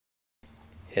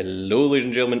Hello ladies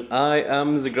and gentlemen, I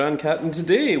am the Grand Captain.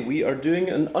 Today we are doing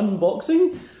an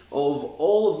unboxing of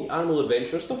all of the Animal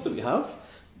Adventure stuff that we have.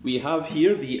 We have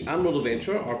here the Animal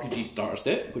Adventure RPG starter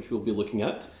set, which we'll be looking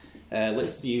at.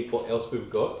 Let's see what else we've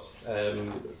got.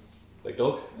 Big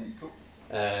dog.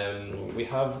 We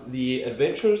have the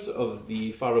Adventures of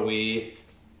the Faraway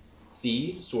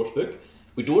Sea sourcebook.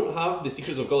 We don't have the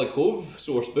Secrets of Gully Cove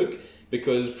sourcebook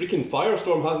because freaking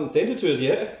Firestorm hasn't sent it to us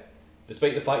yet.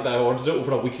 Despite the fact that I ordered it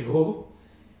over a week ago.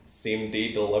 Same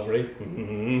day delivery.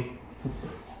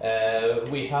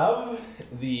 We have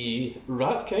the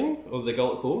Rat King of the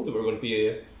Gully Cove that we're going to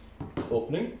be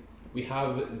opening. We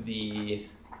have the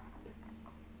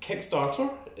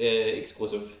Kickstarter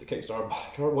exclusive, the Kickstarter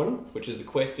backer one, which is the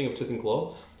Questing of Tooth and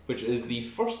Claw, which is the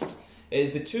first, it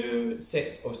is the two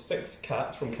sets of 6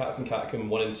 cats from Cats and Catacombs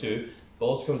 1 and 2. It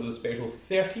also comes with a special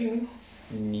 13th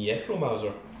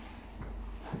Necromancer.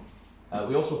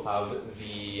 We also have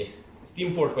the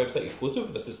Steamforge website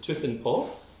exclusive. This is Tooth and Paw,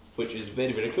 which is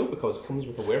very, very cool because it comes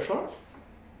with a wereshark.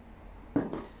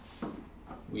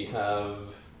 We have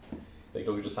Big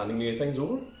Dog just handing me things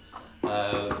over.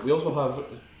 We also have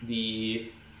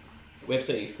the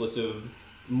website exclusive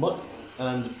Mutt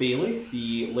and Bailey,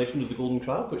 the Legend of the Golden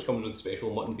Crab, which comes with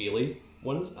special Mutt and Bailey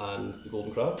ones and the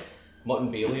Golden Crab. Mutt and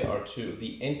Bailey are 2 of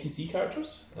the NPC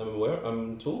characters,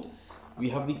 I'm told. We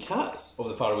have the Cats of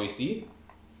the Faraway Sea.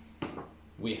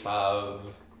 We have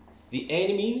the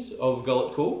Enemies of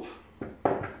Gully Cove.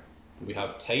 We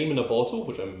have Time in a Bottle,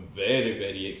 which I'm very,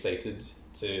 very excited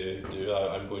to do.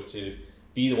 I'm going to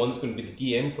be the one that's going to be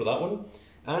the DM for that one.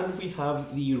 And we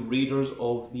have the Raiders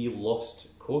of the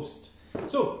Lost Coast.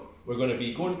 So, we're going to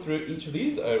be going through each of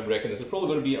these. I reckon this is probably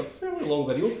going to be a fairly long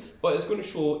video, but it's going to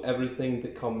show everything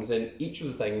that comes in each of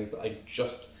the things that I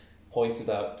just pointed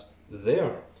at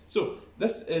there. So,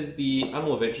 this is the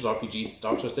Animal Adventures RPG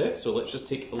starter set, so let's just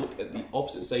take a look at the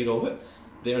opposite side of it.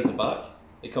 There's the back.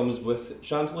 It comes with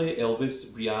Chantilly,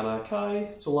 Elvis, Brianna,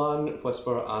 Kai, Solan,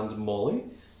 Whisper and Molly.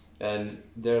 And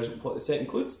there's what the set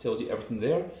includes, tells you everything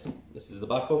there. This is the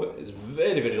back of it. It's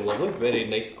very, very lovely, very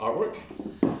nice artwork.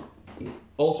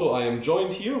 Also, I am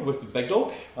joined here with the Big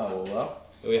Dog. Hello.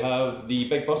 We have the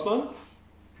Big Bus Man.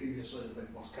 Previously the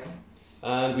Big Bus King.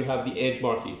 And we have the Edge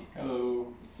Marquee.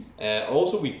 Hello.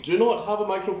 Also, we do not have a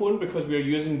microphone because we are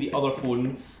using the other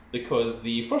phone because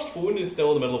the first phone is still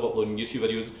in the middle of uploading YouTube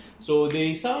videos. So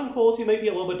the sound quality might be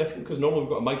a little bit different because normally we've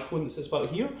got a microphone that sits back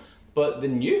here, but the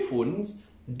new phones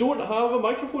don't have a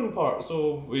microphone part.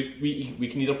 So we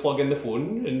can either plug in the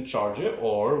phone and charge it,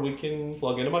 or we can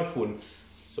plug in a microphone.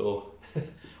 So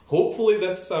hopefully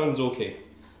this sounds okay.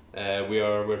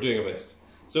 We're doing our best.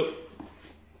 So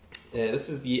this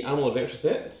is the Animal Adventure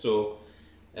set. So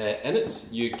in it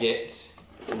you get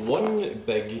one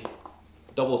big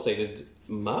double-sided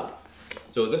map.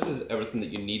 So this is everything that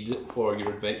you need for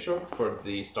your adventure, for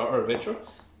the starter adventure.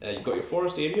 You've got your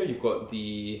forest area, you've got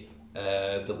the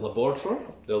laboratory.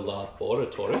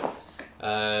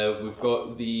 We've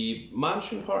got the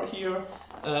mansion part here.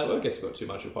 Well, I guess we've got 2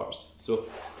 mansion parts. So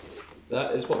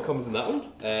that is what comes in that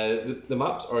one. The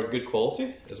maps are good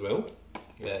quality as well.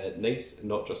 Nice,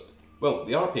 not just, well,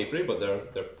 they are papery, but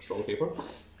they're strong paper.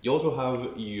 You also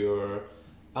have your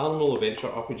Animal Adventure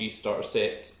RPG starter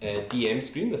set DM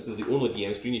screen. This is the only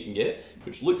DM screen you can get,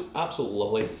 which looks absolutely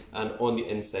lovely, and on the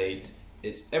inside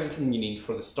it's everything you need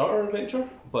for the starter adventure,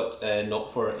 but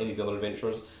not for any of the other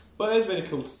adventures. But it's very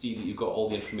cool to see that you've got all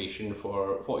the information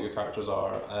for what your characters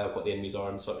are, what the enemies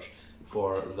are and such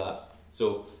for that.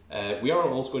 So we are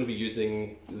also going to be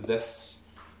using this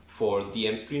for the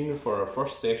DM screen for our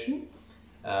first session.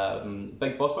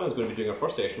 Big Boss Man is going to be doing our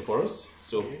first session for us,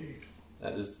 so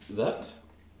that is that.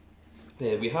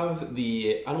 We have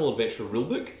the Animal Adventure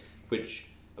rulebook, which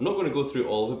I'm not going to go through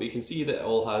all of it, but you can see that it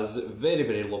all has very,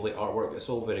 very lovely artwork. It's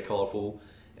all very colourful.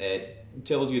 It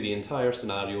tells you the entire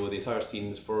scenario, the entire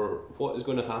scenes for what is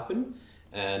going to happen,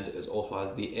 and it also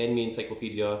has the enemy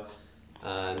encyclopedia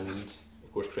and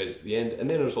of course credits at the end. And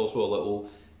then there's also a little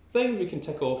thing we can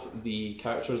tick off the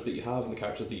characters that you have and the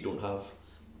characters that you don't have.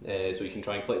 So you can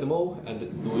try and collect them all, and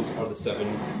those are the 7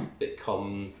 that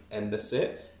come in this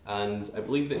set. And I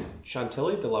believe that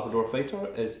Chantilly, the Labrador Fighter,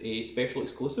 is a special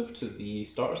exclusive to the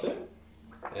starter set.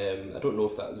 I don't know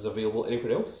if that is available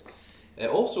anywhere else.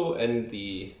 Also in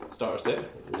the starter set,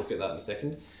 we'll look at that in a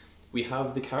second, we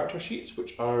have the character sheets,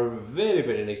 which are very,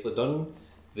 very nicely done.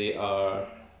 They are,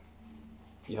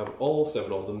 you have all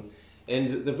 7 of them, and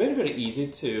they're very, very easy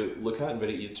to look at and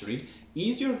very easy to read.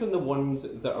 Easier than the ones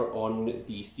that are on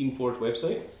the Steamforge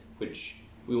website, which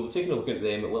we will be taking a look at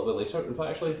them a little bit later. In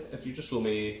fact, actually, if you just show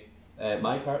me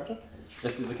my character,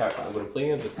 this is the character I'm going to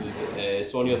play as. This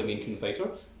is Sonia, the Main Coon Fighter,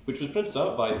 which was printed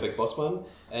out by the Big Boss Man.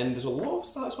 And there's a lot of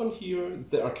stats on here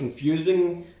that are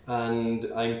confusing and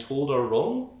I'm told are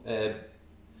wrong.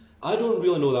 I don't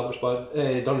really know that much about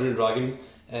Dungeons and Dragons.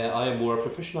 I am more a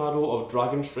aficionado of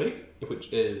Dragon Strike,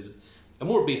 which is a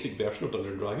more basic version of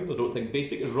Dungeons and Dragons. I don't think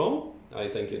basic is wrong. I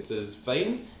think it is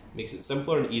fine. Makes it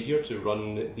simpler and easier to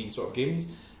run these sort of games.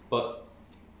 But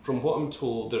from what I'm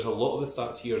told, there's a lot of the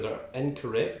stats here that are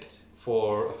incorrect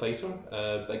for a fighter.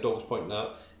 Big Dog was pointing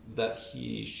out that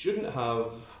he shouldn't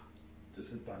have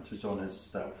disadvantage on his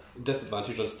stealth.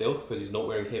 Disadvantage on stealth because he's not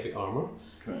wearing heavy armour.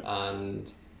 Correct.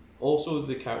 And also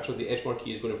the character the Edge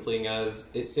Marquis is going to be playing as,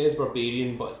 it says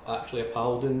Barbarian, but it's actually a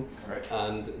Paladin. Correct.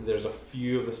 And there's a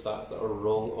few of the stats that are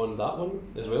wrong on that one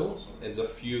as well. And there's a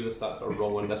few of the stats that are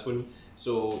wrong on this one.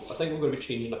 So I think we're going to be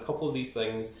changing a couple of these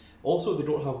things. Also, they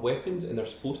don't have weapons, and they're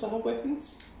supposed to have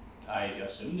weapons. I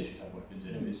assume they should have weapons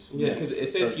anyways. Yeah, because it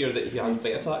says here that he has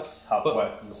bite attack. Have but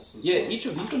weapons. yeah, each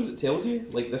of these ones it tells you.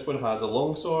 Like this one has a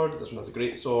long sword, this one has a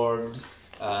great sword,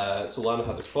 Solana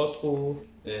has a crossbow,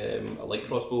 a light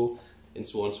crossbow, and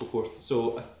so on and so forth.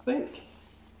 So I think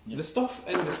the stuff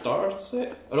in the starter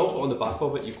set, and also on the back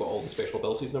of it, you've got all the special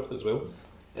abilities and everything as well.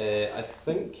 I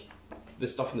think the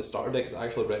stuff in the starter deck is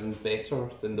actually written better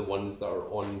than the ones that are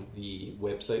on the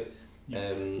website.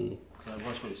 I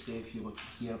was going to say, if you look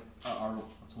here at our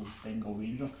little Bengal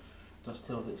Ranger, it does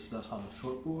tell that she does have a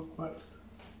short bow equipped.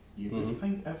 You would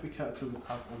think every character would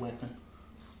have a weapon,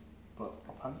 but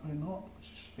apparently not, which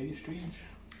is very strange.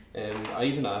 I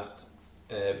even asked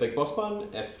Big Boss Man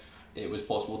if it was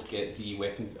possible to get the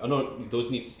weapons. I know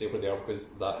those need to stay where they are because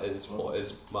that is what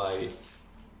is my.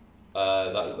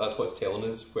 That's what's telling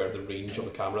us where the range of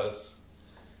the camera is.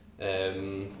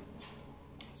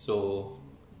 So.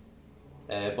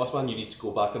 Bossman, you need to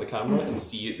go back on the camera and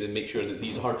see it and make sure that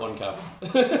these aren't on camera.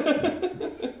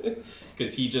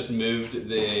 Because he just moved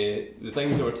the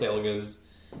things that were telling us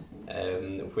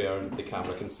where the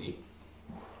camera can see.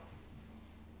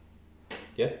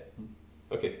 Yeah?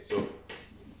 Okay, so...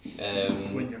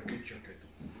 When you're good, you're good.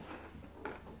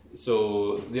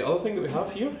 So the other thing that we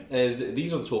have here is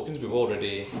these are the tokens. We've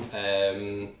already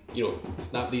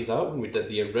snapped these out when we did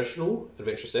the original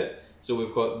adventure set. So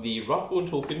we've got the Wrathbone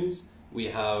tokens. We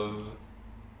have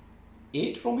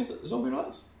 8 zombie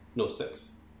rats? No,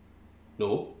 6.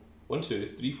 No, 1,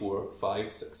 2, 3, 4,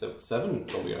 5, 6, 7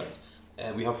 zombie rats.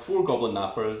 We have 4 goblin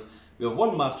nappers. We have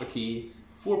 1 master key,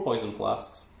 4 poison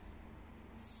flasks,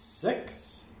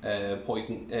 6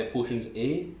 potions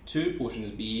A, 2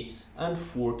 potions B, and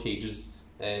 4 cages,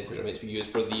 which are meant to be used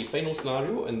for the final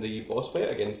scenario in the boss fight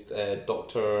against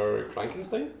Dr.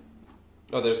 Frankenstein.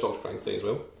 Oh, there's Dr. Frankenstein as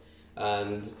well.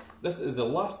 And this is the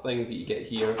last thing that you get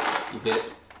here. You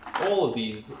get all of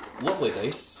these lovely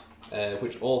dice,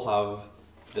 which all have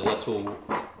the little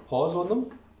paws on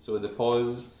them. So the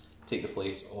paws take the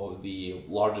place of the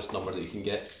largest number that you can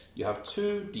get. You have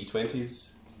 2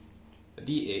 D20s, a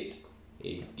D8,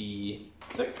 a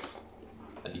D6,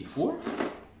 a D4.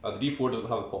 The D4 doesn't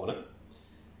have a paw on it.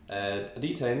 A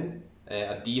D10,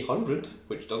 a D100,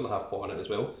 which doesn't have a paw on it as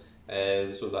well.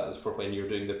 So that is for when you're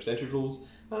doing the percentage rolls,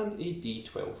 and a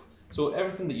D12. So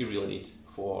everything that you really need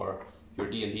for your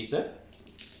D&D set.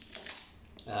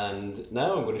 And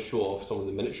now I'm going to show off some of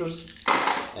the miniatures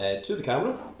to the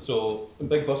camera. So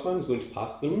Big Bossman is going to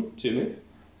pass them to me,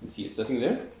 since he is sitting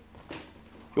there.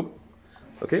 Yep.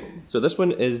 Okay, so this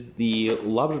one is the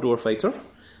Labrador Fighter,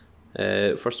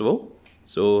 first of all.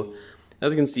 So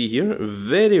as you can see here,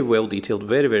 very well detailed,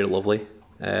 very, very lovely.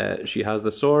 She has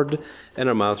the sword in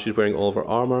her mouth, she's wearing all of her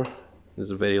armour. This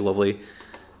is very lovely.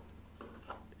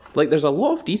 Like, there's a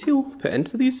lot of detail put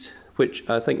into these, which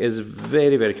I think is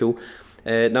very, very cool.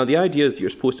 Now, the idea is that you're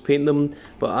supposed to paint them,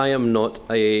 but I am not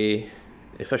a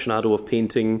aficionado of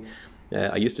painting.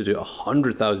 I used to do it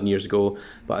 100,000 years ago,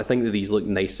 but I think that these look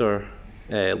nicer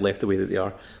left the way that they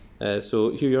are.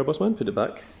 So here you are, Bossman, put it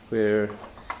back where it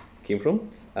came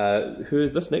from. Who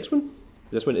is this next one?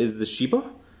 This one is the Shiba.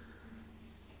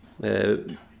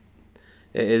 It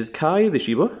is Kai the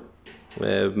Shiba.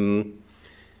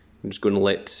 I'm just going to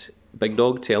let Big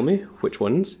Dog tell me which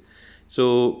ones.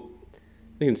 So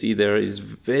you can see there is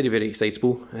very, very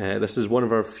excitable. This is one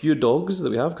of our few dogs that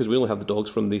we have because we only have the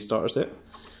dogs from the starter set.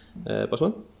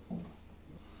 Bossman.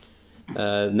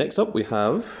 Next up we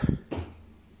have,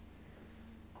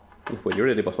 when you're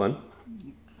ready, Bossman.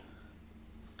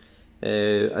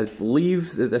 I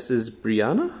believe that this is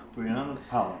Brianna. Brianna the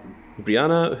Paladin.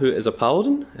 Brianna, who is a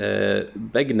paladin,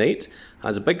 big knight,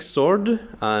 has a big sword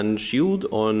and shield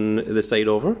on the side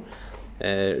of her.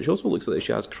 She also looks like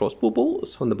she has crossbow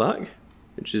bolts on the back,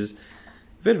 which is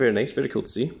very, very nice, very cool to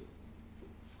see.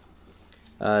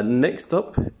 Next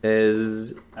up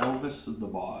is Elvis the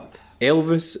Bard.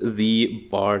 Elvis the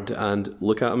Bard, and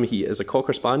look at him, he is a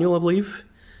Cocker Spaniel, I believe.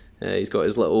 He's got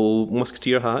his little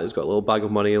musketeer hat, he's got a little bag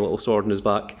of money, a little sword in his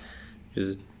back, which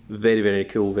is very, very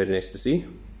cool, very nice to see.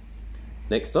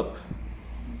 Next up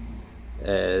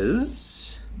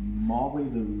is... Molly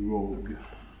the Rogue.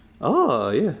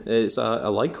 Ah, yeah, it's a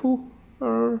Lyco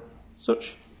or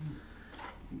such.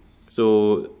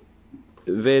 So,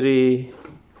 very,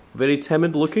 very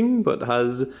timid looking, but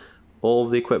has all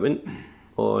of the equipment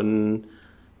on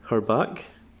her back.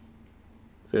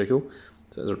 Very cool.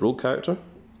 So, it's a rogue character.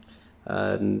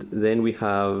 And then we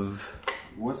have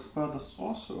Whisper the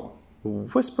Sorcerer.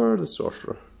 Whisper the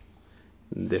Sorcerer.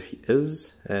 There he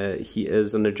is. He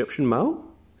is an Egyptian Mao,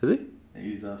 is he?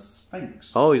 He's a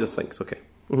Sphinx. Oh, he's a Sphinx, okay.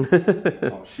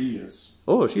 Oh, she is.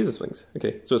 Oh, she's a Sphinx.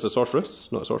 Okay, so it's a sorceress,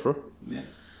 not a sorcerer. Yeah.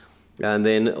 And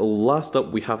then last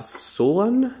up we have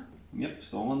Solan, Yep,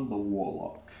 Solon the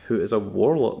Warlock. who is a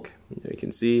warlock. You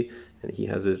can see, and he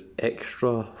has his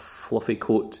extra fluffy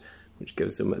coat, which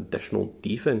gives him additional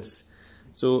defense.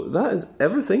 So that is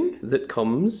everything that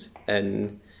comes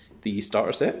in the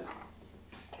starter set.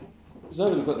 So now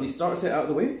that we've got the starter set out of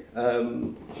the way,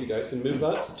 if you guys can move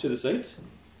that to the side,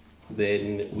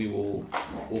 then we will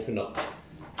open up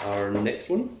our next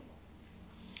one.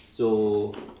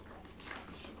 So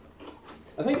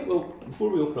I think, well, before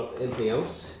we open up anything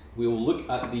else, we will look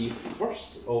at the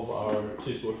first of our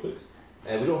two source books.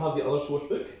 We don't have the other source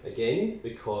book, again,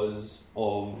 because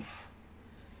of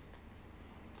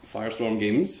Firestorm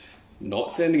Games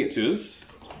not sending it to us,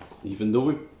 even though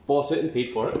we bought it and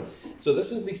paid for it. So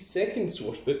this is the second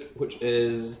source book, which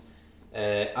is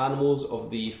Animals of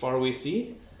the Faraway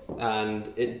Sea. And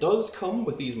it does come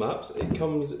with these maps. It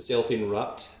comes cellophane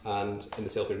wrapped, and in the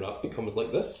cellophane wrap it comes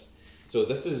like this. So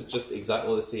this is just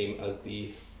exactly the same as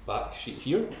the back sheet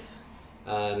here.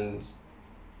 And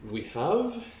we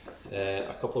have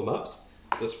a couple of maps.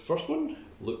 So this first one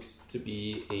looks to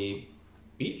be a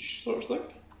beach sort of thing.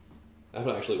 I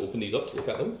haven't actually opened these up to look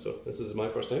at them, so this is my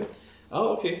first time.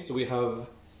 Oh, okay, so we have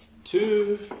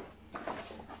two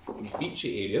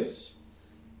beachy areas,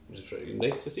 which is pretty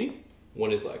nice to see.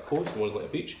 One is like a coast and one is like a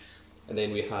beach. And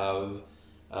then we have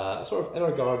a sort of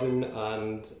inner garden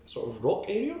and sort of rock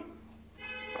area.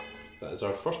 So that is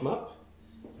our first map.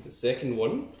 The second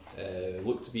one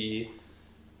looked to be,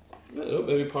 I don't know,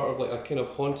 maybe part of like a kind of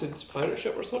haunted pirate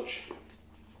ship or such.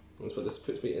 That's what this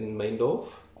puts me in mind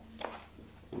of.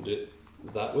 We'll do it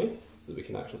that way so that we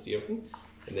can actually see everything.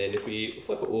 And then if we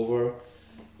flip it over,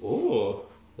 oh,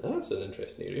 that's an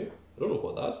interesting area. I don't know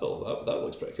what that's all about, but that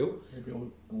looks pretty cool. Maybe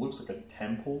it looks like a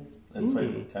temple inside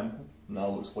of the temple, and that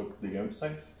looks like the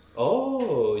outside.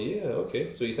 Oh, yeah,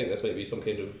 okay. So you think this might be some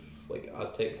kind of like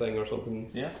Aztec thing or something?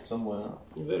 Yeah, something like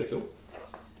that. Very cool.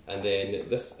 And then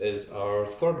this is our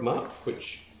third map,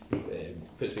 which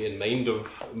puts me in mind of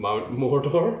Mount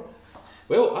Mordor.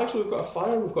 Well, actually we've got a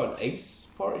fire, we've got an ice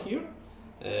part here.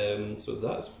 So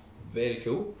that's very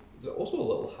cool. There's also a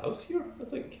little house here, I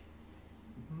think.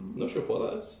 Not sure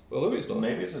what that is. Well, maybe it's not.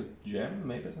 Maybe it's a gem,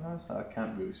 maybe it's a house. I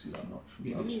can't really see that much.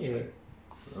 Yeah.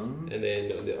 And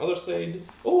then on the other side,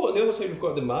 oh, on the other side we've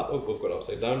got the map. Oh, we've got it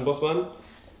upside down, boss man.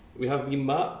 We have the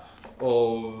map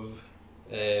of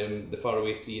the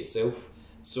Faraway Sea itself.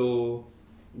 So,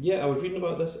 yeah, I was reading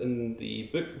about this in the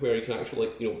book where you can actually,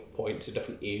 like, you know, point to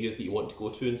different areas that you want to go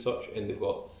to and such, and they've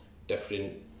got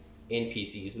different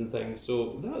NPCs and things.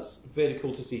 So that's very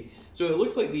cool to see. So it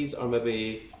looks like these are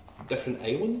maybe different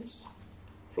islands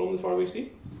from the Faraway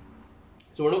Sea.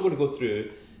 So we're not going to go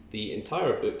through the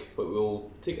entire book, but we'll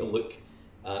take a look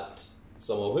at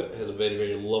some of it. It has a very,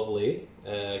 very lovely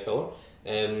colour.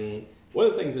 One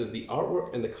of the things is the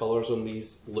artwork and the colours on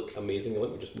these look amazing.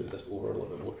 Let me just move this over a little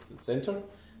bit more to the centre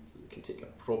so that we can take a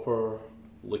proper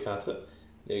look at it.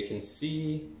 Now you can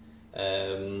see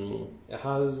it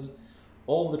has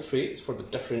all the traits for the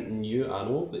different new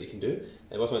animals that you can do.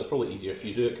 And it's probably easier if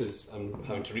you do it because I'm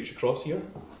having to reach across here.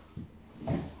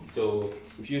 So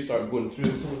if you start going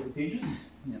through some of the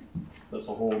pages, yeah. That's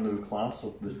a whole new class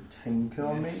of the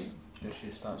Tinker Mage. She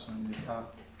starts on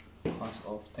the class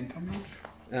of Tinker Mage.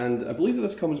 And I believe that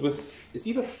this comes with, it's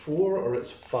either 4 or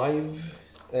it's 5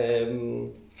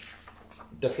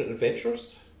 different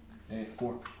adventures.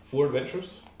 4. 4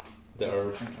 adventures that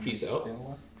are pre-set up.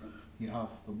 You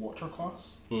have the Watcher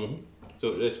class.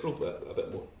 So scroll a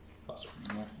bit more faster.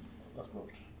 Yeah, that's what.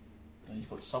 Then you've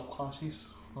got subclasses.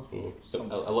 A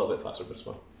little bit faster, but it's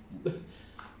fine.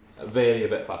 A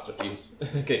bit faster, please.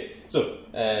 Okay, so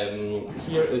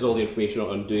here is all the information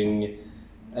on doing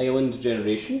island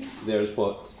generation. There's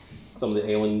what some of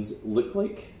the islands look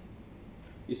like.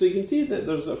 So you can see that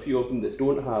there's a few of them that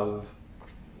don't have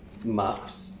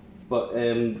maps, but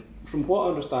from what I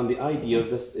understand, the idea of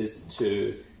this is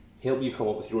to help you come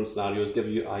up with your own scenarios, give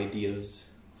you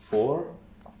ideas for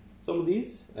some of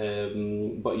these,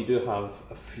 but you do have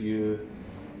a few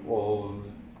of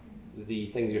the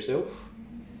things yourself.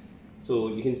 So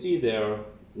you can see there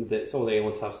that some of the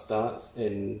islands have stats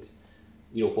and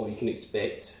what you can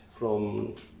expect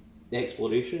from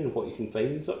exploration and what you can find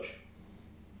and such.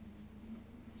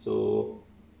 So,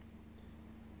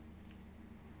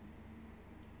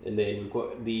 and then we've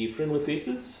got the friendly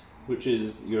faces, which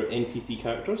is your NPC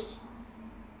characters.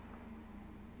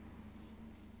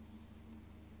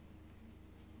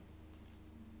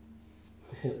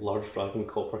 Large dragon,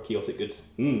 copper, chaotic good.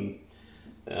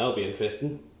 That'll be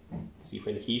interesting. See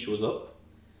when he shows up.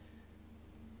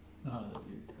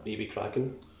 Baby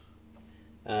Kraken.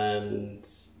 And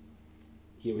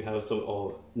here we have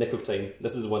some, Nick of Time.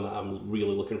 This is the one that I'm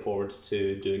really looking forward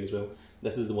to doing as well.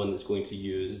 This is the one that's going to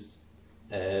use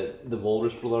the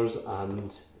Walrus Brothers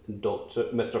and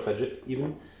Mr. Fidget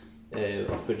even,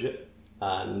 or Fidget.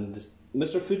 And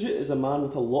Mr. Fidget is a man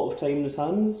with a lot of time in his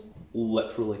hands,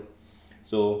 literally.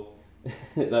 So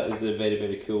that is a very,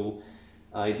 very cool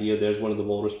idea. There's one of the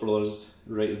Walrus Brothers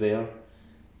right there.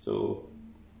 So,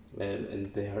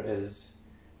 and there is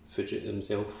Fidget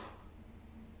himself,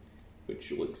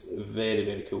 which looks very,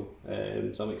 very cool.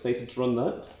 So I'm excited to run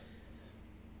that.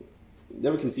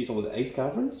 There we can see some of the ice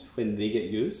caverns when they get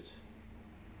used.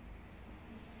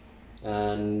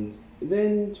 And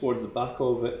then towards the back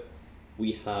of it,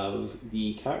 we have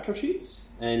the character sheets.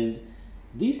 And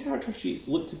these character sheets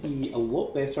look to be a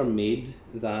lot better made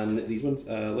than these ones.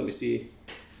 Let me see.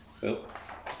 Well,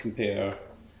 just compare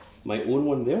my own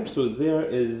one there. So there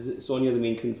is Sonia, the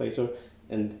main coon fighter,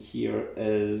 and here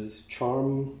is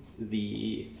Charm,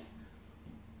 the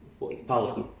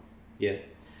paladin. Yeah.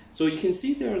 So you can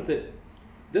see there that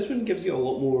this one gives you a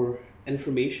lot more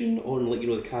information on, like,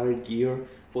 the carried gear,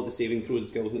 what the saving throws,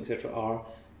 skills, and etc. are.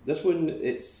 This one,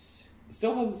 it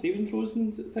still has the saving throws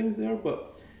and things there,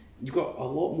 but you've got a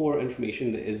lot more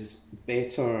information that is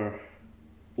better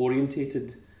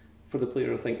orientated for the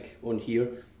player, I think, on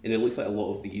here. And it looks like a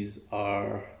lot of these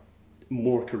are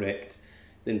more correct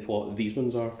than what these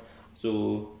ones are.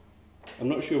 So I'm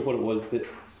not sure what it was that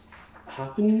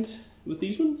happened with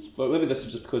these ones, but maybe this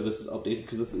is just because this is updated,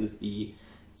 because this is the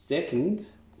second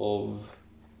of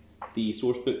the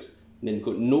source books. And then you've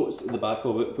got notes at the back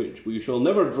of it, which we shall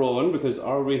never draw on, because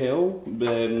are we hell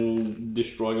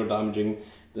destroying or damaging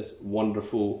this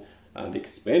wonderful and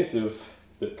expensive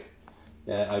book.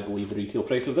 I believe the retail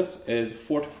price of this is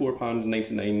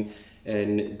 £44.99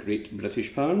 in Great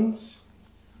British pounds.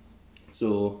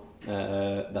 So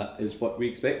that is what we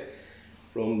expect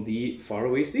from the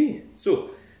Faraway Sea.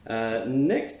 So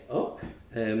next up,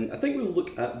 I think we'll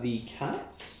look at the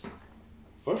cats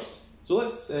first. So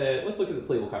let's look at the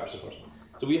playable characters first.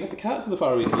 So we have the cats of the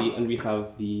Faraway Sea, and we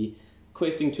have the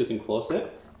Questing Tooth and Claw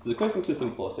set. So the Questing Tooth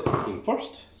and Claw set came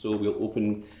first, so we'll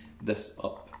open this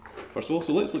up first of all.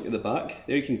 So let's look at the back.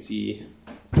 There you can see,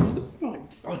 oh my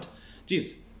god,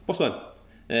 jeez, bossman.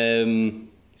 He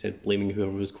said blaming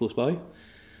whoever was close by.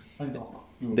 I know.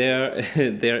 There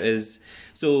is,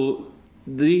 so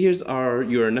these are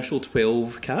your initial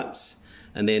 12 cats,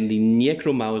 and then the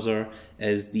Necromauser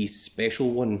is the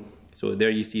special one. So there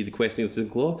you see the Questing of the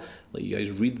Claw. Let you guys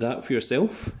read that for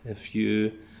yourself if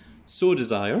you so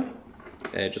desire.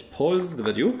 Just pause the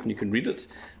video and you can read it.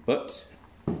 But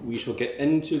we shall get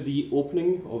into the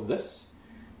opening of this.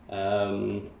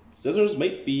 Scissors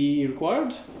might be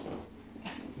required.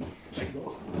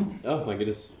 Oh my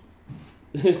goodness.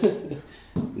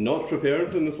 Not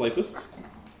prepared in the slightest.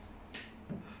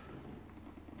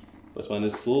 This man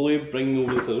is slowly bringing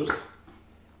over the scissors. In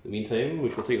the meantime, we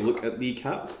shall take a look at the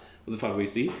cats of the Faraway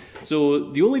Sea.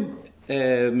 So the only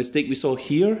mistake we saw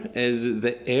here is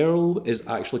that Earl is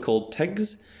actually called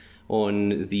Tiggs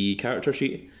on the character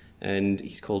sheet, and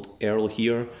he's called Earl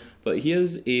here, but he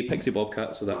is a pixie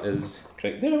bobcat, so that is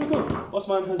correct. There we go.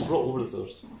 Bossman has brought over the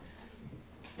scissors.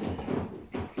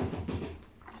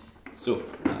 So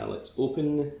let's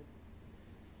open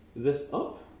this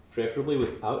up, preferably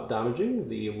without damaging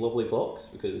the lovely box,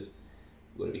 because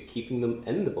we're going to be keeping them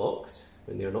in the box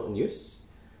when they're not in use.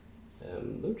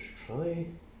 Let's try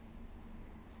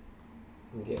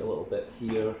and get a little bit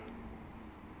here.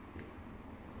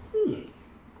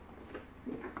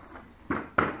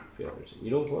 You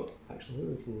know what? Actually,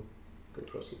 we can go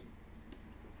across here.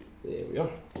 There we are.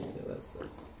 Yeah, that's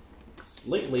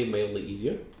slightly, mildly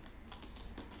easier.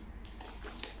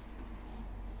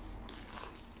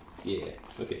 Yeah,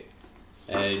 okay.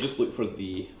 Just look for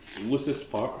the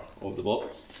loosest part of the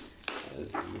box. That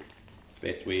is the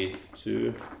best way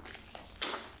to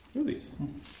do these.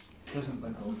 Doesn't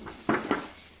like all.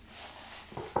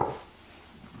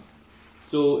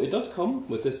 So it does come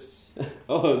with this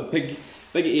big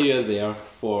area there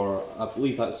for, I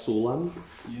believe that's Solan.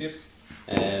 Yes.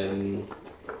 And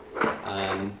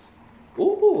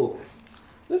oh,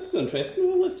 this is interesting.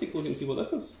 Well, let's take a look and see what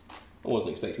this is. I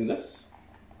wasn't expecting this.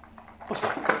 What's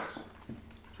that?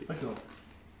 Like a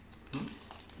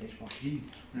H14.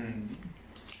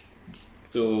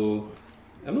 So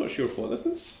I'm not sure what this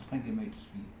is. I think it might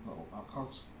just be little art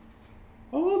cards.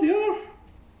 Oh, they are.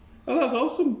 Oh, that's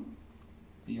awesome.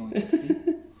 The only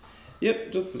 3.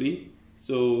 Yep, just 3.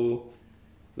 So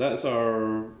that's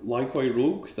our Lycoi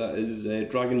Rogue. That is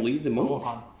Dragon Lee, the monk.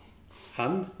 Oh,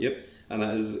 Han, yep. And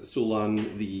that is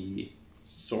Solan, the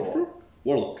sorcerer?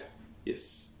 Warlock,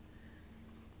 yes.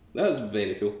 That's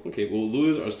very cool. Okay, well,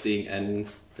 those are staying in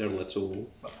their little.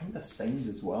 I think they're signed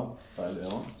as well, by the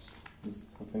honest. I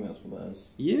think that's what that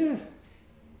is. Yeah,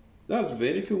 that's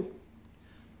very cool.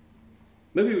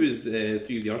 Maybe it was 3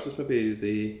 of the artists.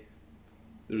 Maybe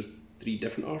there's 3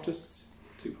 different artists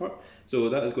took part. So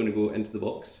that is going to go into the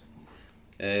box.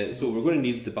 So we're going to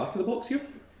need the back of the box here.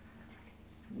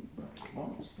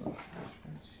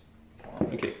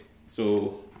 Okay,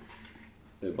 so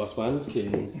the busman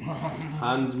can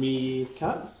hand me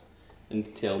cats and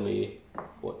tell me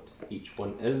what each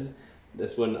one is.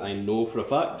 This one I know for a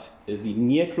fact is the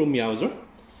Necromeowser.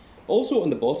 Also on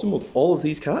the bottom of all of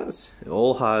these cats, it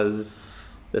all has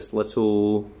this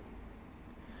little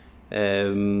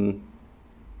P&P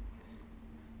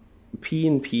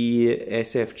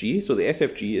SFG. So the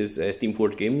SFG is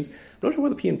Steamforged Games. I'm not sure what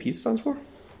the P&P stands for.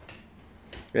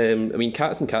 I mean,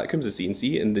 Cats and Catacombs is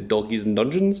C&C, and the Doggies and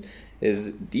Dungeons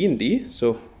is D&D,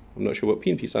 so I'm not sure what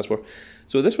P&P stands for.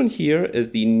 So this one here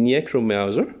is the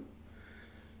Necromeowser,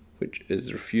 which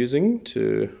is refusing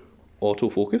to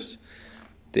autofocus.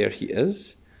 There he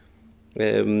is.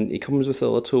 He comes with a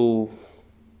little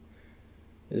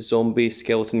zombie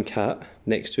skeleton cat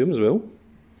next to him as well.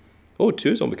 Oh,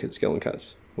 2 zombie skeleton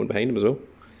cats, one behind him as well.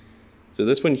 So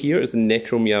this one here is the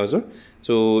Necromeowser.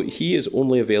 So he is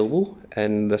only available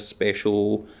in this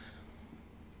special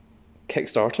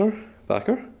Kickstarter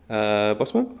backer.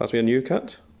 Busman, pass me a new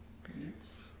cat.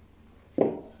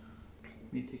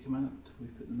 May take a minute till we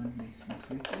put them in nice and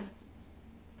safely.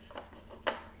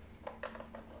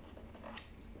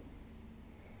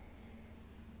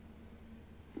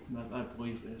 That I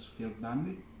believe is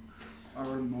Ferdinandi,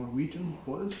 our Norwegian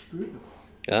forest druid.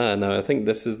 Ah, now I think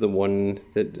this is the one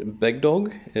that Big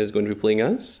Dog is going to be playing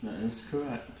as. That is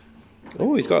correct.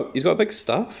 Oh, he's got a big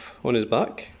staff on his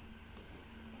back.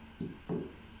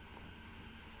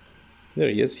 There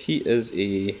he is. He is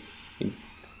a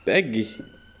big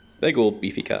old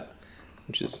beefy cat,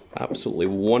 which is absolutely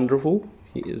wonderful.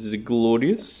 He is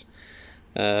glorious.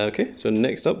 Okay, so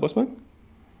next up, Busman.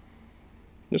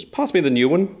 Just pass me the new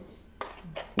one.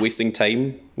 Wasting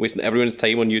everyone's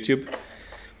time on YouTube.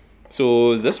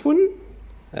 So this one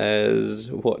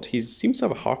is what? He seems to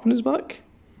have a harp on his back.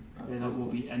 That will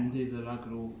be Indy, the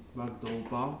ragdoll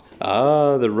bard.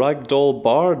 Ah, the ragdoll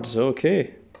bard.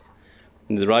 Okay.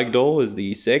 And the ragdoll is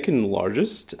the second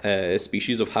largest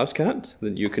species of house cat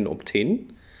that you can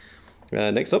obtain.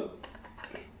 Next up.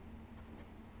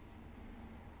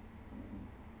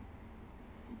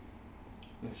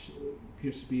 This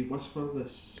appears to be Whisper, the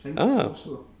Sphinx Ah,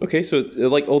 sorcerer. okay. So,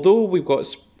 like, although we've got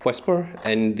Whisper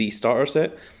in the starter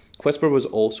set, Whisper was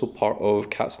also part of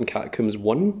Cats and Catacombs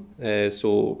 1.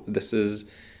 So this is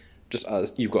just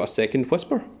as you've got a second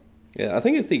Whisper. Yeah, I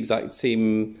think it's the exact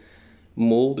same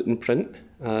mould and print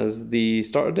as the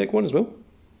starter deck one as well.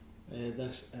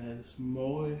 This is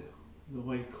Molly, the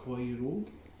Lycoi Rogue.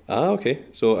 Ah, okay.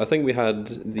 So I think we had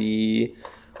the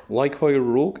Lycoi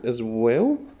Rogue as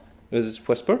well as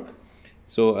Whisper.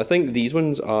 So I think these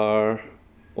ones are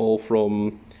all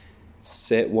from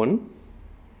set 1.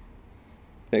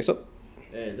 Next up.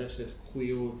 This is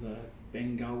Cleo, the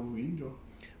Bengal Ranger.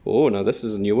 Oh, now this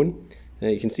is a new one.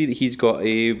 You can see that he's got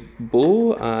a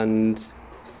bow and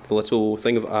the little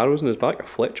thing of arrows in his back. A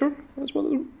Fletcher, that's what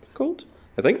they're called,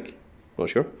 I think. Not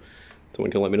sure.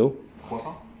 Someone can let me know.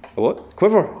 Quiver? A what?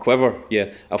 Quiver,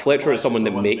 yeah. A Fletcher is someone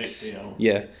that makes... the arrows.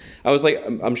 Yeah. I was like,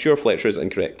 I'm sure Fletcher is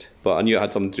incorrect, but I knew it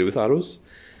had something to do with arrows.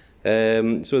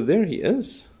 So there he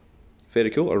is. Very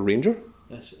cool, a ranger.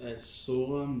 This is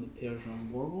Solan, the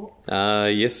Persian warlock.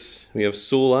 Yes, we have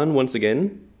Solan once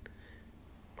again.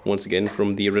 Once again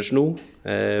from the original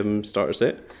starter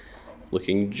set.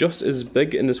 Looking just as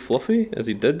big and as fluffy as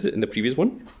he did in the previous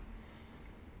one.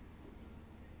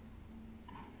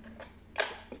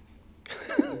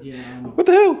 Yeah, I know. What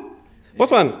the hell?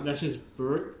 Bossman! This is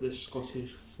Brooke, the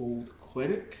Scottish Fold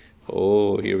Cleric.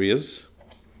 Oh, here he is.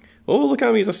 Oh, look at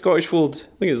him, he's a Scottish fold.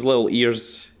 Look at his little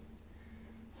ears.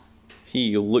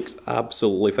 He looks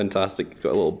absolutely fantastic. He's got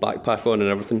a little backpack on and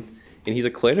everything. And he's a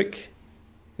cleric.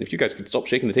 And if you guys could stop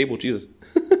shaking the table, Jesus.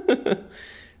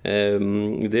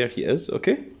 There he is,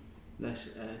 okay. This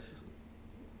is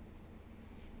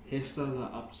Hester, the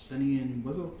Abyssinian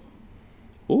wizard.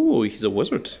 Oh, he's a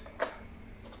wizard.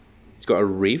 He's got a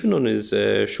raven on his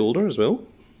shoulder as well.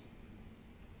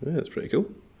 Yeah, that's pretty cool.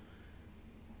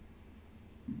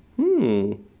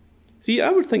 See,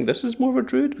 I would think this is more of a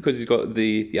druid because he's got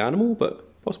the animal, but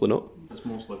possibly not. It's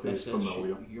most likely This it's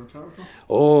familiar. is your character.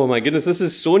 Oh my goodness, this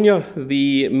is Sonia,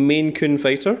 the main coon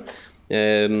fighter.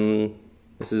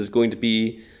 This is going to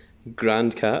be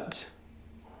Grand Cat.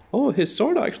 Oh, his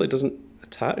sword actually doesn't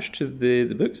attach to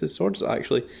the books. His sword's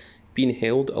actually being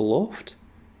held aloft.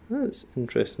 That's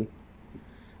interesting.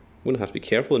 I'm going to have to be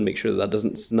careful and make sure that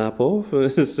doesn't snap off.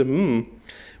 This is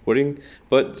worrying.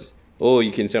 But, oh,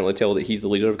 you can certainly tell that he's the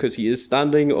leader because he is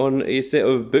standing on a set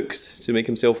of books to make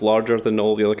himself larger than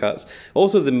all the other cats.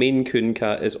 Also, the main coon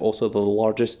cat is also the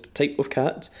largest type of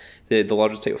cat, the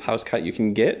largest type of house cat you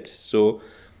can get. So,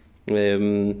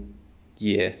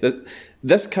 yeah.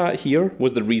 This cat here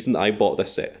was the reason I bought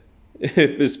this set.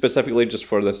 It was specifically just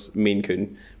for this main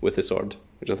coon with the sword,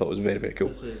 which I thought was very, very cool.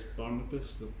 This is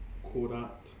Barnabas, the Korat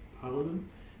Paladin.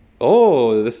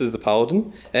 Oh, this is the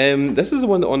paladin. This is the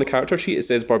one that on the character sheet it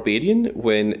says barbarian,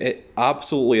 when it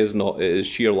absolutely is not. It is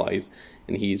sheer lies.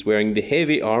 And he's wearing the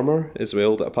heavy armour as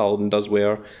well that a paladin does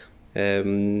wear.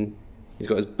 He's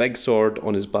got his big sword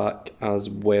on his back as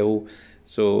well.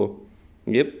 So,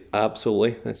 yep,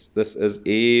 absolutely. This is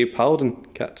a paladin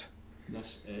cat.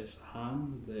 This is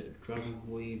Han, the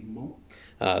Dragonboy monk.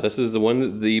 This is the one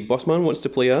that the boss man wants to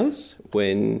play as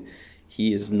when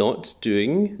he is not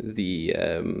doing the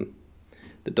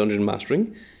dungeon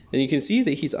mastering. And you can see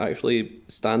that he's actually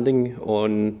standing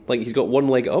on, like, he's got one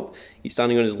leg up, he's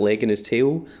standing on his leg and his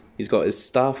tail, he's got his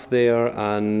staff there,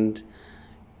 and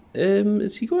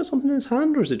has he got something in his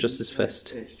hand, or is it just his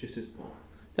fist? It's just his paw.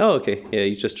 Oh, okay, yeah,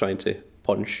 he's just trying to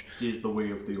punch. He is the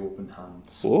way of the open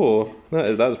hands. Whoa, that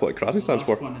is what karate stands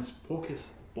for. The last one is Pocus,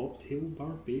 Bobtail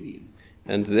Barbarian.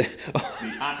 And The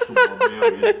actual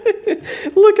barbarian.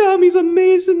 look at him, he's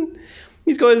amazing.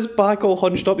 He's got his back all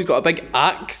hunched up, he's got a big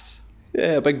axe.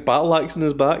 Yeah, a big battle axe in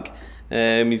his back.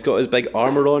 He's got his big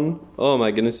armour on. Oh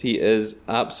my goodness, he is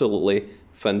absolutely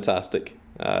fantastic.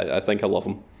 I think I love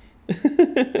him.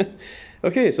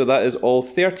 Okay, so that is all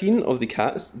 13 of the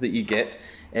cats that you get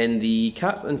in the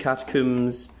Cats and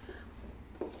Catacombs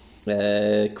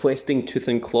Questing Tooth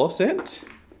and Claw set.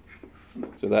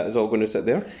 So that is all going to sit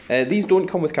there. These don't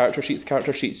come with character sheets.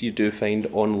 Character sheets you do find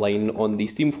online on the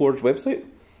Steamforge website.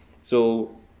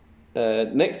 So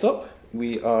next up,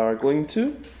 we are going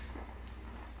to...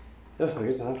 Oh, I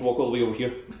guess I have to walk all the way over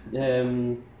here.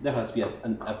 There has to be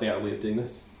a better way of doing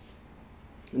this.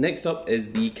 Next up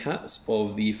is the Cats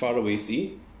of the Faraway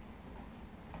Sea.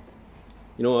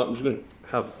 You know what, I'm just going to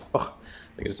have... Oh,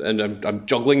 I guess, and I'm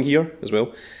juggling here as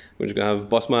well. We're just going to have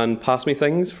Bossman pass me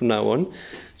things from now on.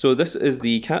 So this is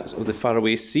the Cats of the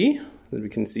Faraway Sea, that we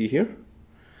can see here.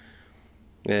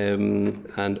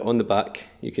 And on the back,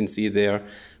 you can see there,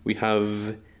 we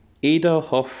have Ada,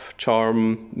 Huff,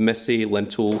 Charm, Missy,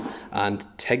 Lintel, and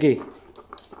Tiggy.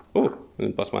 Oh,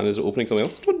 and Bossman is opening something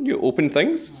else. Don't you open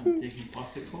things? I'm taking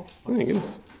plastics off. Oh my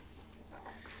goodness.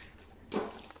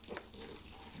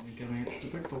 I'm giving it to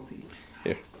the big dog to eat.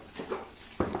 Here.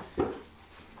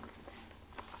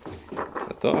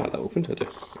 I thought I had that open, did I?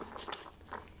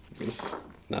 Goodness.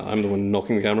 No, I'm the one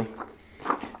knocking the camera.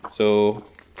 So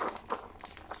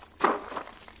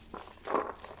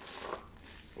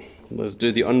let's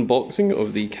do the unboxing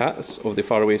of the Cats of the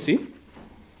Faraway Sea.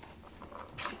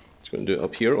 Just going to do it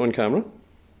up here on camera.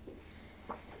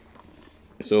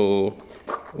 So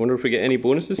I wonder if we get any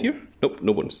bonuses here. Nope,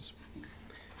 no bonuses.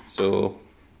 So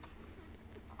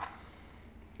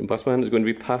Bossman is going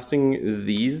to be passing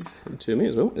these to me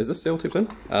as well. Is this sellotape in?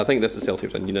 I think this is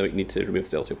sellotape in. You know, you need to remove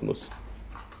the sellotape on those.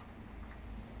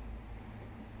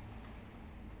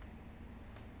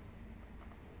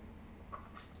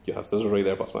 You have scissors right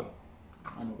there, Bossman.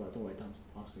 I know, but I don't like damn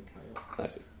plastic. I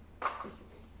see.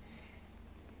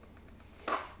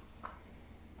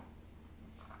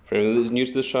 For anyone that is new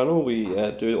to this channel, we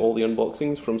do all the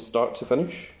unboxings from start to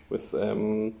finish with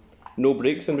no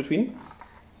breaks in between.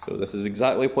 So this is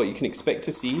exactly what you can expect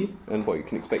to see and what you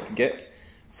can expect to get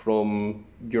from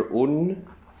your own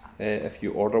if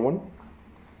you order one.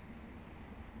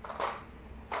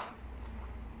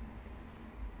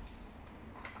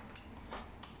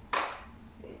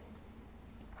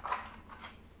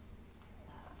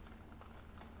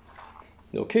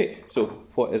 Okay, so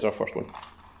what is our first one?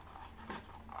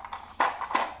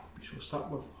 We shall start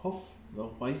with Huff, the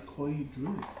Lycoid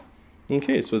Druid.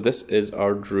 Okay, so this is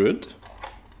our druid.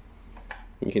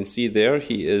 You can see there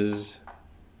he is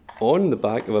on the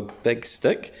back of a big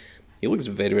stick. He looks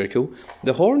very, very cool.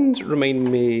 The horns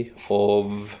remind me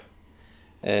of...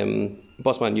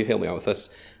 Bossman, you help me out with this.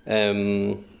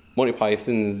 Monty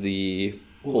Python, the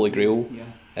Holy Grail,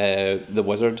 the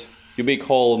wizard. You may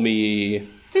call me...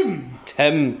 Tim!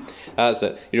 Tim! That's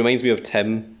it. He reminds me of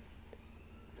Tim.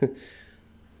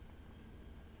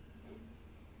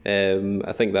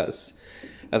 I think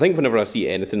whenever I see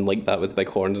anything like that with big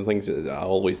horns and things, I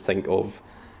always think of,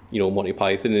 Monty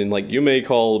Python and like, you may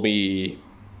call me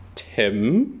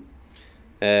Tim.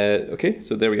 Okay,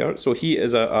 so there we are. So he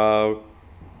is a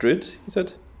druid, you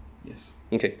said? Yes.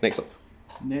 Okay, next up.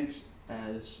 Next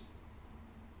is,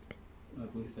 I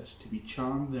believe this to be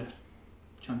Charm, the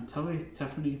Chantilly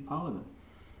Tiffany Paladin.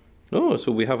 Oh,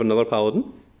 so we have another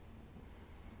paladin.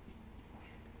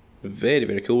 Very,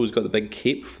 very cool. He's got the big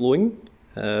cape flowing.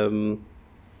 He's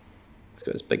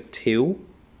got his big tail.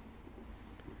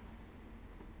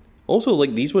 Also,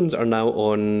 like, these ones are now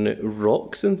on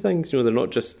rocks and things. They're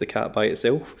not just the cat by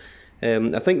itself.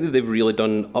 I think that they've really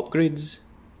done upgrades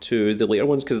to the later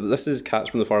ones, because this is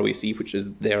Cats from the Faraway Sea, which is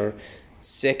their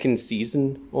second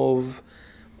season of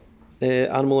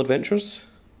Animal Adventures.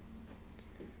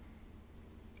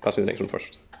 Pass me the next one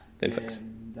first, then fix.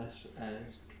 This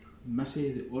is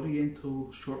Missy, the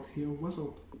Oriental Short-Hair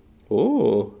Wizard.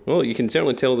 Oh, well, you can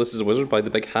certainly tell this is a wizard by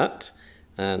the big hat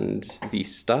and the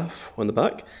staff on the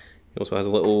back. He also has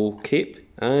a little cape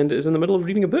and is in the middle of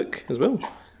reading a book as well,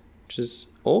 which is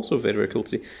also very, very cool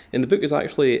to see. And the book is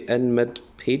actually in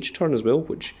mid-page turn as well,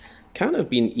 which can't have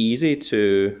been easy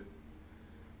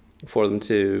for them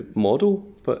to model,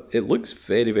 but it looks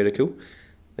very, very cool.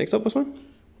 Next up, this one?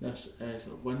 This is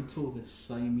Lintel, the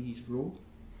Siamese Rogue.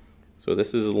 So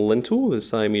this is Lintel, the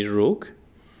Siamese Rogue.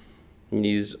 And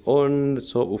he's on the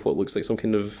top of what looks like some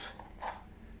kind of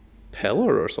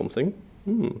pillar or something.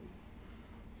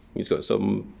 He's got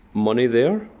some money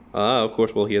there. Ah, of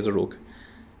course, well, he is a rogue.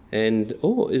 And,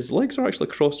 oh, his legs are actually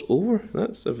crossed over.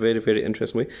 That's a very, very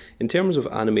interesting way. In terms of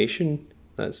animation,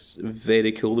 that's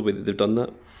very cool, the way that they've done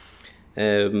that.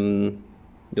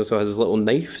 He also has his little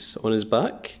knives on his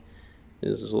back.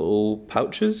 His little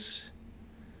pouches.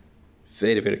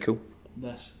 Very, very cool.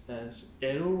 This is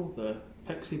Errol, the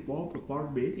Pixie Bob, the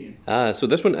Barbarian. Ah, so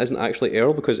this one isn't actually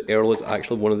Earl, because Earl is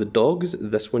actually one of the dogs.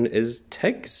 This one is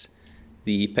Tiggs,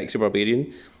 the Pixie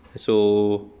Barbarian.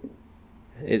 So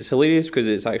it's hilarious because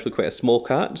it's actually quite a small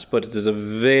cat, but it is a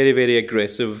very, very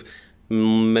aggressive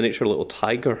miniature little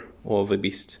tiger of a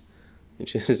beast,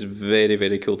 which is very,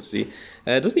 very cool to see.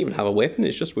 It doesn't even have a weapon,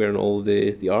 it's just wearing all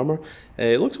the armour.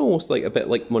 It looks almost like a bit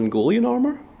like Mongolian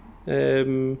armour,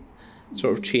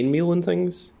 sort of chainmail and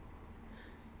things.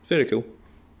 Very cool.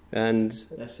 And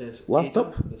this is last Ada,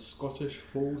 up, the Scottish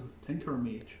Fold Tinker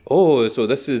Mage. Oh, so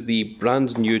this is the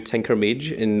brand new Tinker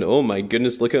Mage, and oh my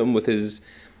goodness, look at him with his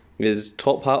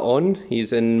top hat on.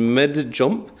 He's in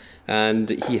mid-jump, and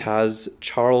he has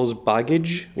Charles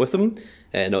Babbage with him.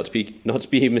 Not to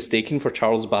be mistaken for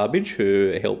Charles Babbage,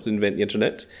 who helped invent the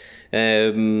internet.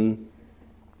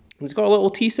 He's got a little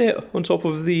tea set on top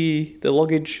of the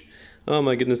luggage. Oh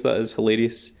my goodness, that is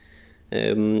hilarious.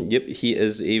 Yep, he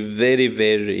is a very,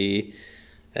 very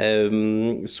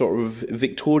sort of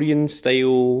Victorian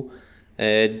style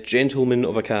gentleman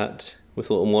of a cat with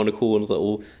a little monocle and his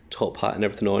little top hat and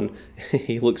everything on.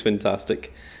 He looks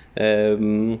fantastic.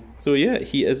 So yeah,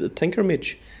 he is a Tinker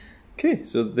Mage. Okay,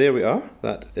 so there we are.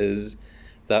 That is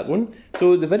that one.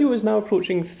 So the video is now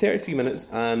approaching 33 minutes,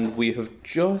 and we have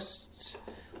just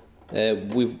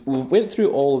we went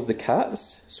through all of the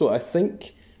cats. So I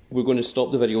think we're going to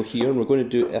stop the video here, and we're going to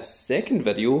do a second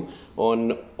video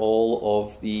on all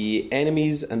of the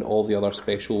enemies and all the other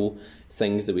special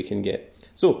things that we can get.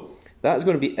 So that's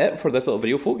going to be it for this little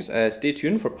video, folks. Stay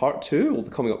tuned for part 2. It will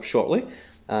be coming up shortly.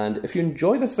 And if you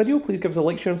enjoy this video, please give us a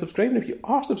like, share and subscribe. And if you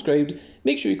are subscribed,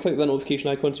 make sure you click that notification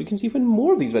icon so you can see when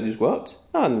more of these videos go out.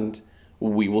 And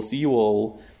we will see you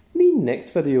all in the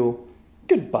next video.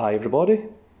 Goodbye, everybody.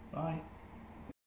 Bye.